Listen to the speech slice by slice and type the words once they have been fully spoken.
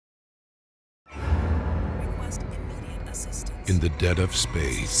In the dead of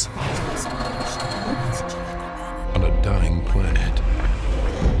space, on a dying planet,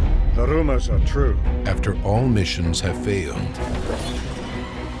 the rumors are true. after all missions have failed,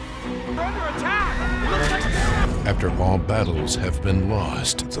 We're under attack! after all battles have been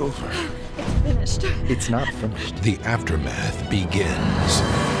lost, It's over. Finished. It's not finished. the aftermath begins.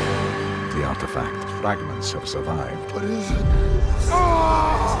 The artifact fragments have survived. What is it?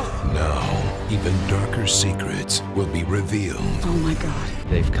 Now, even darker secrets will be revealed. Oh my god.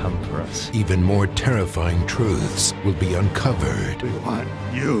 They've come for us. Even more terrifying truths will be uncovered, We want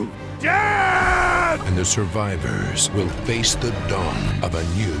you dead! and the survivors will face the dawn of a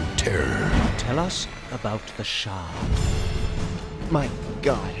new terror. Tell us about the Shard. My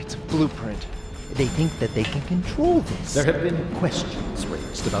God, it's a blueprint. They think that they can control this. There have been questions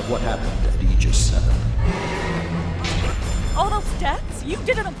raised about what happened at Aegis 7. All those deaths? You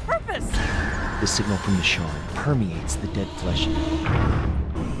did it on purpose! The signal from the shard permeates the dead flesh.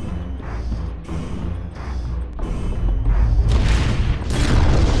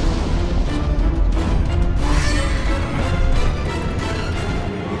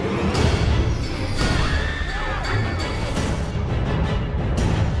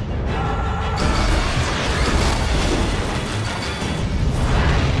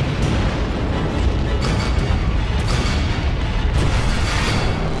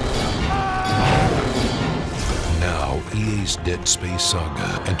 Now, EA's Deadspace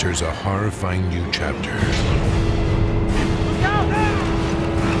saga enters a horrifying new chapter.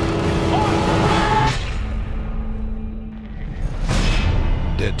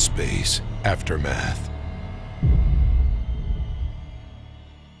 Deadspace Aftermath.